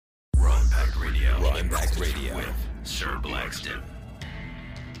Impact Radio with Sir Blackston.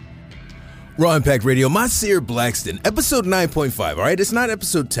 Raw Impact Radio, my Sir Blackston, episode 9.5, all right? It's not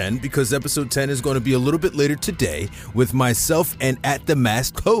episode 10 because episode 10 is going to be a little bit later today with myself and At The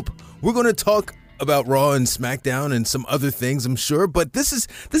Masked Hope. We're going to talk about Raw and SmackDown and some other things, I'm sure, but this is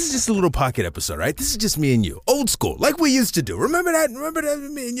just a little pocket episode, right? This is just me and you, old school, like we used to do. Remember that,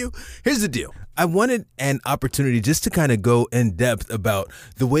 me and you? Here's the deal. I wanted an opportunity just to kind of go in depth about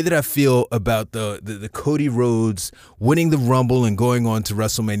the way that I feel about the Cody Rhodes winning the Rumble and going on to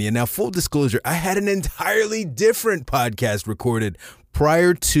WrestleMania. Now, full disclosure, I had an entirely different podcast recorded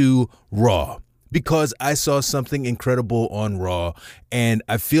prior to Raw, because I saw something incredible on Raw, and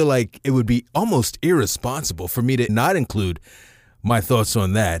I feel like it would be almost irresponsible for me to not include my thoughts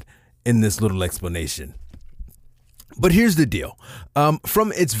on that in this little explanation. But here's the deal.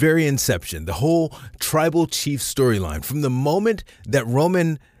 From its very inception, the whole tribal chief storyline, from the moment that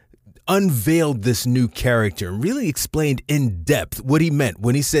Roman unveiled this new character and really explained in depth what he meant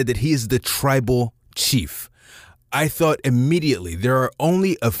when he said that he is the tribal chief, I thought immediately there are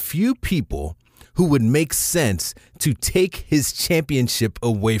only a few people who would make sense to take his championship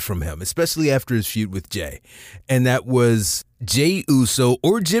away from him, especially after his feud with Jay. And that was Jey Uso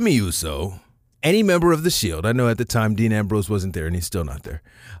or Jimmy Uso, any member of the Shield. I know at the time Dean Ambrose wasn't there and he's still not there.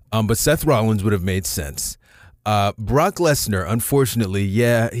 But Seth Rollins would have made sense. Brock Lesnar, unfortunately,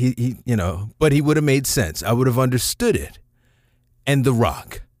 yeah, he but he would have made sense. I would have understood it. And The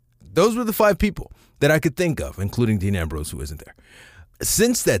Rock. Those were the 5 people that I could think of, including Dean Ambrose, who isn't there.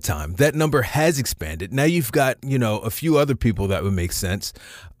 Since that time, that number has expanded. Now you've got, a few other people that would make sense.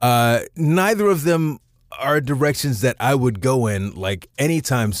 Neither of them are directions that I would go in like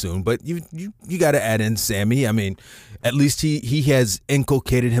anytime soon, but you got to add in Sammy. I mean, at least he has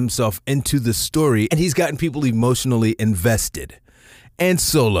inculcated himself into the story and he's gotten people emotionally invested. And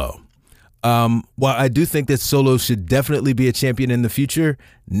Solo. While I do think that Solo should definitely be a champion in the future,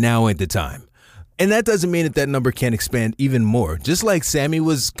 now ain't the time. And that doesn't mean that number can't expand even more. Just like Sammy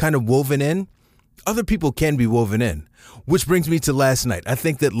was kind of woven in, other people can be woven in. Which brings me to last night. I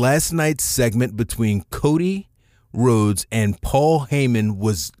think that last night's segment between Cody Rhodes and Paul Heyman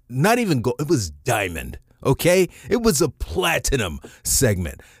was not even gold. It was diamond, okay? It was a platinum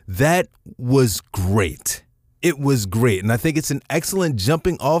segment. That was great. It was great. And I think it's an excellent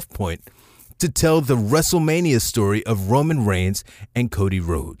jumping off point to tell the WrestleMania story of Roman Reigns and Cody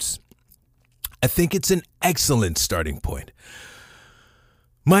Rhodes. I think it's an excellent starting point.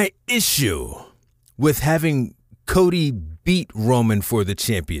 My issue with having Cody beat Roman for the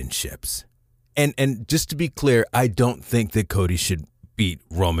championships, and just to be clear, I don't think that Cody should beat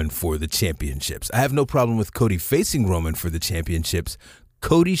Roman for the championships. I have no problem with Cody facing Roman for the championships.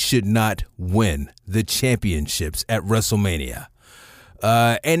 Cody should not win the championships at WrestleMania.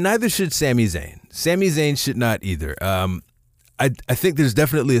 And neither should Sami Zayn. Sami Zayn should not either. I think there's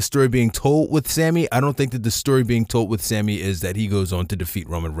definitely a story being told with Sammy. I don't think that the story being told with Sammy is that he goes on to defeat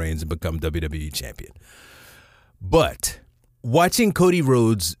Roman Reigns and become WWE champion. But watching Cody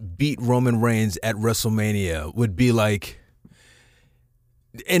Rhodes beat Roman Reigns at WrestleMania would be like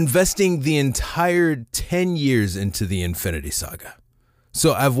investing the entire 10 years into the Infinity Saga.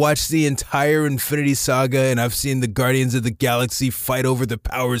 So I've watched the entire Infinity Saga and I've seen the Guardians of the Galaxy fight over the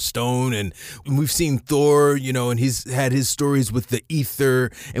Power Stone, and we've seen Thor, and he's had his stories with the Ether,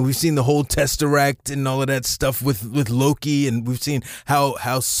 and we've seen the whole Tesseract and all of that stuff with Loki, and we've seen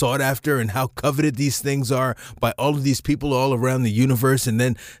how sought after and how coveted these things are by all of these people all around the universe. And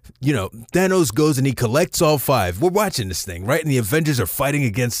then, Thanos goes and he collects all 5. We're watching this thing, right? And the Avengers are fighting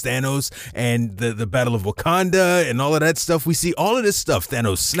against Thanos and the Battle of Wakanda and all of that stuff. We see all of this stuff.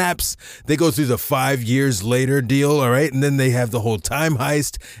 Thanos snaps. They go through the 5 years later deal, all right? And then they have the whole time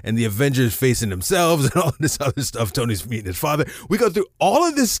heist and the Avengers facing themselves and all this other stuff. Tony's meeting his father. We go through all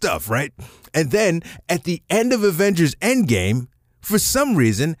of this stuff, right? And then at the end of Avengers Endgame, for some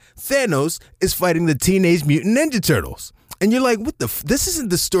reason, Thanos is fighting the Teenage Mutant Ninja Turtles. And you're like, what this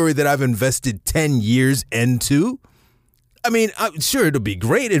isn't the story that I've invested 10 years into. I mean, sure, it'll be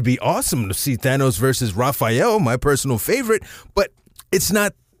great. It'd be awesome to see Thanos versus Raphael, my personal favorite, but it's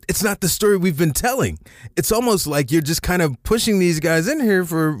not the story we've been telling. It's almost like you're just kind of pushing these guys in here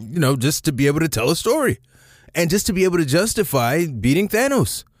for, just to be able to tell a story and just to be able to justify beating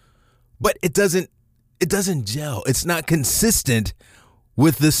Thanos. But it doesn't gel. It's not consistent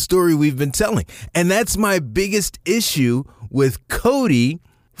with the story we've been telling. And that's my biggest issue with Cody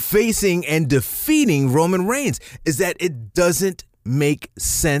facing and defeating Roman Reigns, is that it doesn't make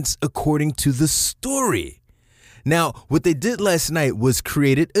sense according to the story. Now, what they did last night was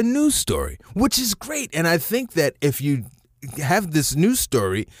created a new story, which is great. And I think that if you have this new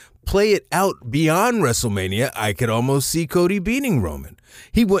story play it out beyond WrestleMania, I could almost see Cody beating Roman.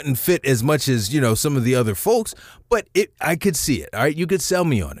 He wouldn't fit as much as, some of the other folks, but I could see it. All right, you could sell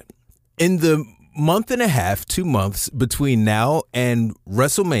me on it. In the month and a half, 2 months between now and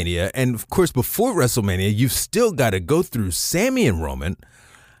WrestleMania, and of course before WrestleMania, you've still got to go through Sami and Roman.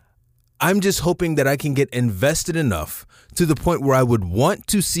 I'm just hoping that I can get invested enough to the point where I would want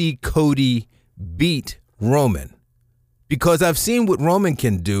to see Cody beat Roman. Because I've seen what Roman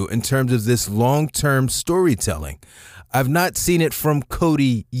can do in terms of this long-term storytelling. I've not seen it from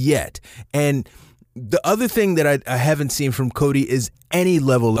Cody yet. And the other thing that I haven't seen from Cody is any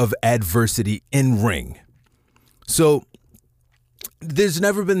level of adversity in ring. So there's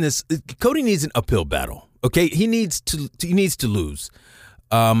never been this. Cody needs an uphill battle. Okay, he needs to lose.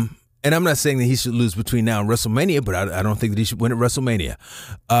 And I'm not saying that he should lose between now and WrestleMania, but I don't think that he should win at WrestleMania.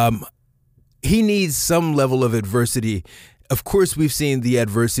 He needs some level of adversity. Of course, we've seen the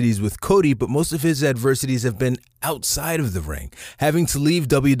adversities with Cody, but most of his adversities have been outside of the ring, having to leave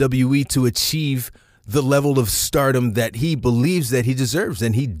WWE to achieve the level of stardom that he believes that he deserves,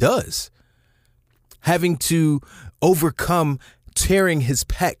 and he does. Having to overcome tearing his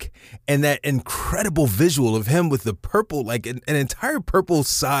pec and that incredible visual of him with the purple, like an entire purple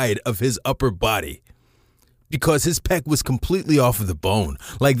side of his upper body. Because his pec was completely off of the bone.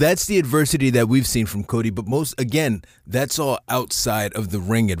 Like, that's the adversity that we've seen from Cody. But that's all outside of the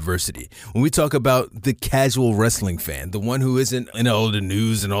ring adversity. When we talk about the casual wrestling fan, the one who isn't in all the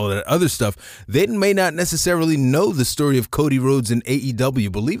news and all that other stuff, they may not necessarily know the story of Cody Rhodes and AEW.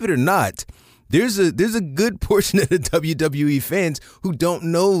 Believe it or not, there's a good portion of the WWE fans who don't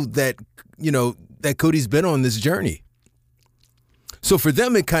know that, that Cody's been on this journey. So for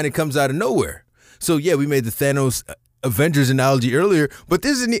them, it kind of comes out of nowhere. So, yeah, we made the Thanos Avengers analogy earlier, but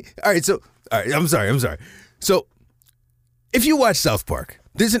there's all right, I'm sorry. So, if you watch South Park,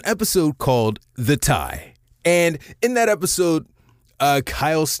 there's an episode called The Tie. And in that episode,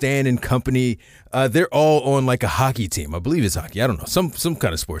 Kyle, Stan, and company, they're all on like a hockey team. I believe it's hockey. I don't know. Some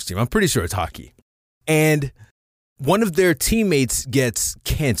kind of sports team. I'm pretty sure it's hockey. And one of their teammates gets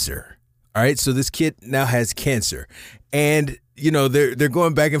cancer. All right, so this kid now has cancer. And they're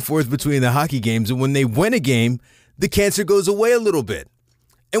going back and forth between the hockey games. And when they win a game, the cancer goes away a little bit.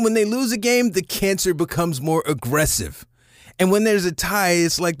 And when they lose a game, the cancer becomes more aggressive. And when there's a tie,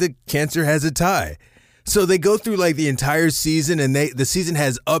 it's like the cancer has a tie. So they go through like the entire season, and the season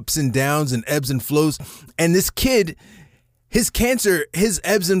has ups and downs and ebbs and flows. And this kid, his cancer, his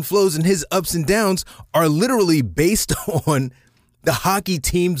ebbs and flows and his ups and downs are literally based on the hockey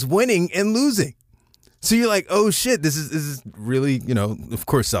teams winning and losing. So you're like, oh shit, this is really, of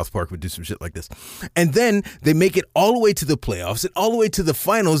course South Park would do some shit like this. And then they make it all the way to the playoffs and all the way to the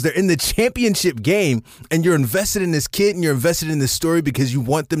finals. They're in the championship game, and you're invested in this kid and you're invested in this story because you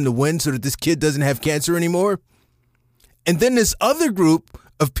want them to win so that this kid doesn't have cancer anymore. And then this other group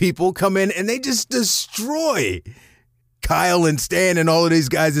of people come in and they just destroy Kyle and Stan and all of these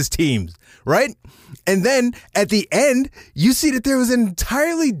guys' teams, right? And then at the end, you see that there was an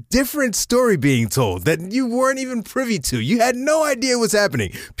entirely different story being told that you weren't even privy to. You had no idea what's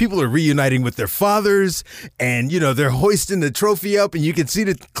happening. People are reuniting with their fathers, and, they're hoisting the trophy up, and you can see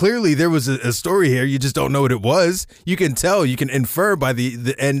that clearly there was a story here. You just don't know what it was. You can tell, you can infer by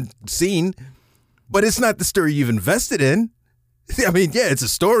the end scene, but it's not the story you've invested in. I mean, yeah, it's a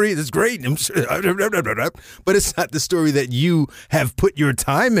story. It's great. I'm sure, but it's not the story that you have put your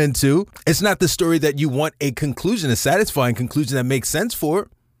time into. It's not the story that you want a conclusion, a satisfying conclusion that makes sense for.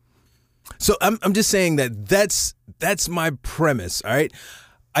 So I'm just saying that's my premise. All right.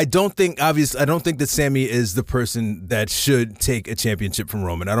 I don't think that Sami is the person that should take a championship from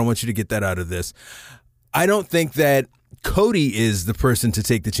Roman. I don't want you to get that out of this. I don't think that Cody is the person to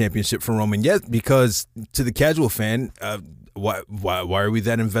take the championship from Roman yet, because to the casual fan, why are we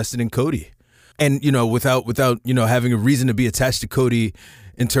that invested in Cody? And, without having a reason to be attached to Cody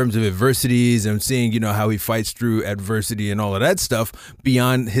in terms of adversities and seeing, how he fights through adversity and all of that stuff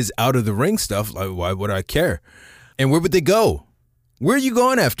beyond his out of the ring stuff, like, why would I care? And where would they go? Where are you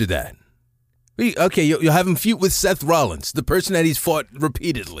going after that? Okay, you'll have him feud with Seth Rollins, the person that he's fought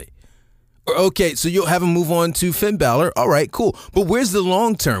repeatedly. Okay, so you'll have him move on to Finn Balor. All right, cool. But where's the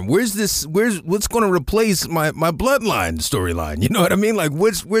long term? Where's what's going to replace my bloodline storyline? You know what I mean? Like,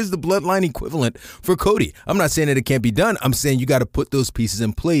 where's the bloodline equivalent for Cody? I'm not saying that it can't be done. I'm saying you got to put those pieces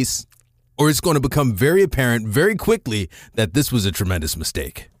in place, or it's going to become very apparent very quickly that this was a tremendous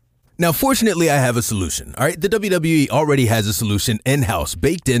mistake. Now, fortunately, I have a solution. All right, the WWE already has a solution in-house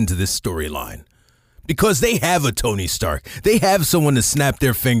baked into this storyline. Because they have a Tony Stark. They have someone to snap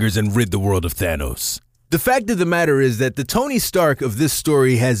their fingers and rid the world of Thanos. The fact of the matter is that the Tony Stark of this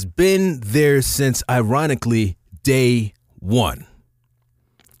story has been there since, ironically, day one.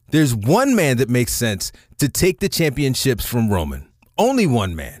 There's one man that makes sense to take the championships from Roman. Only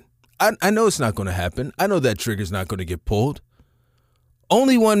one man. I know it's not going to happen. I know that trigger's not going to get pulled.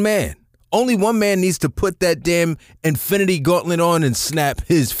 Only one man. Only one man needs to put that damn Infinity Gauntlet on and snap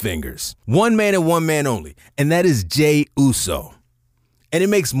his fingers. One man and one man only. And that is Jey Uso. And it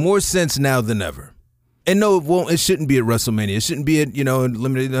makes more sense now than ever. And no, it won't. It shouldn't be at WrestleMania. It shouldn't be at,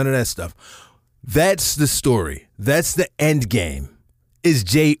 limited, none of that stuff. That's the story. That's the end game, is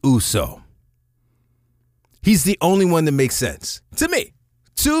Jey Uso. He's the only one that makes sense. To me.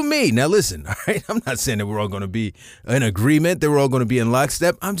 To me. Now listen, all right? I'm not saying that we're all going to be in agreement, that we're all going to be in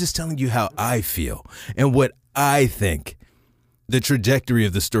lockstep. I'm just telling you how I feel and what I think the trajectory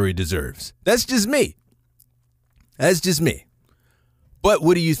of the story deserves. That's just me. That's just me. But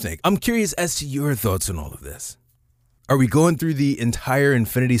what do you think? I'm curious as to your thoughts on all of this. Are we going through the entire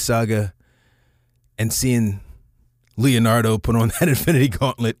Infinity Saga and seeing Leonardo put on that Infinity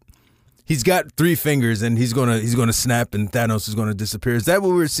Gauntlet? He's got 3 fingers and he's gonna snap and Thanos is gonna disappear. Is that what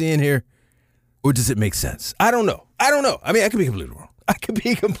we're seeing here? Or does it make sense? I don't know. I mean, I could be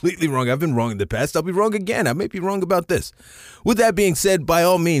completely wrong. I've been wrong in the past. I'll be wrong again. I may be wrong about this. With that being said, by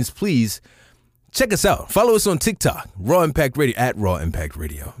all means, please check us out. Follow us on TikTok, Raw Impact Radio, at Raw Impact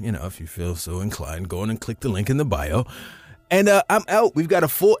Radio. If you feel so inclined, go on and click the link in the bio. And I'm out. We've got a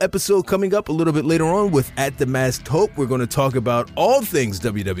full episode coming up a little bit later on with At the Masked Hope. We're going to talk about all things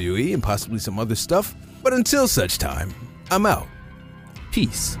WWE and possibly some other stuff. But until such time, I'm out.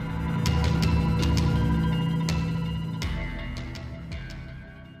 Peace.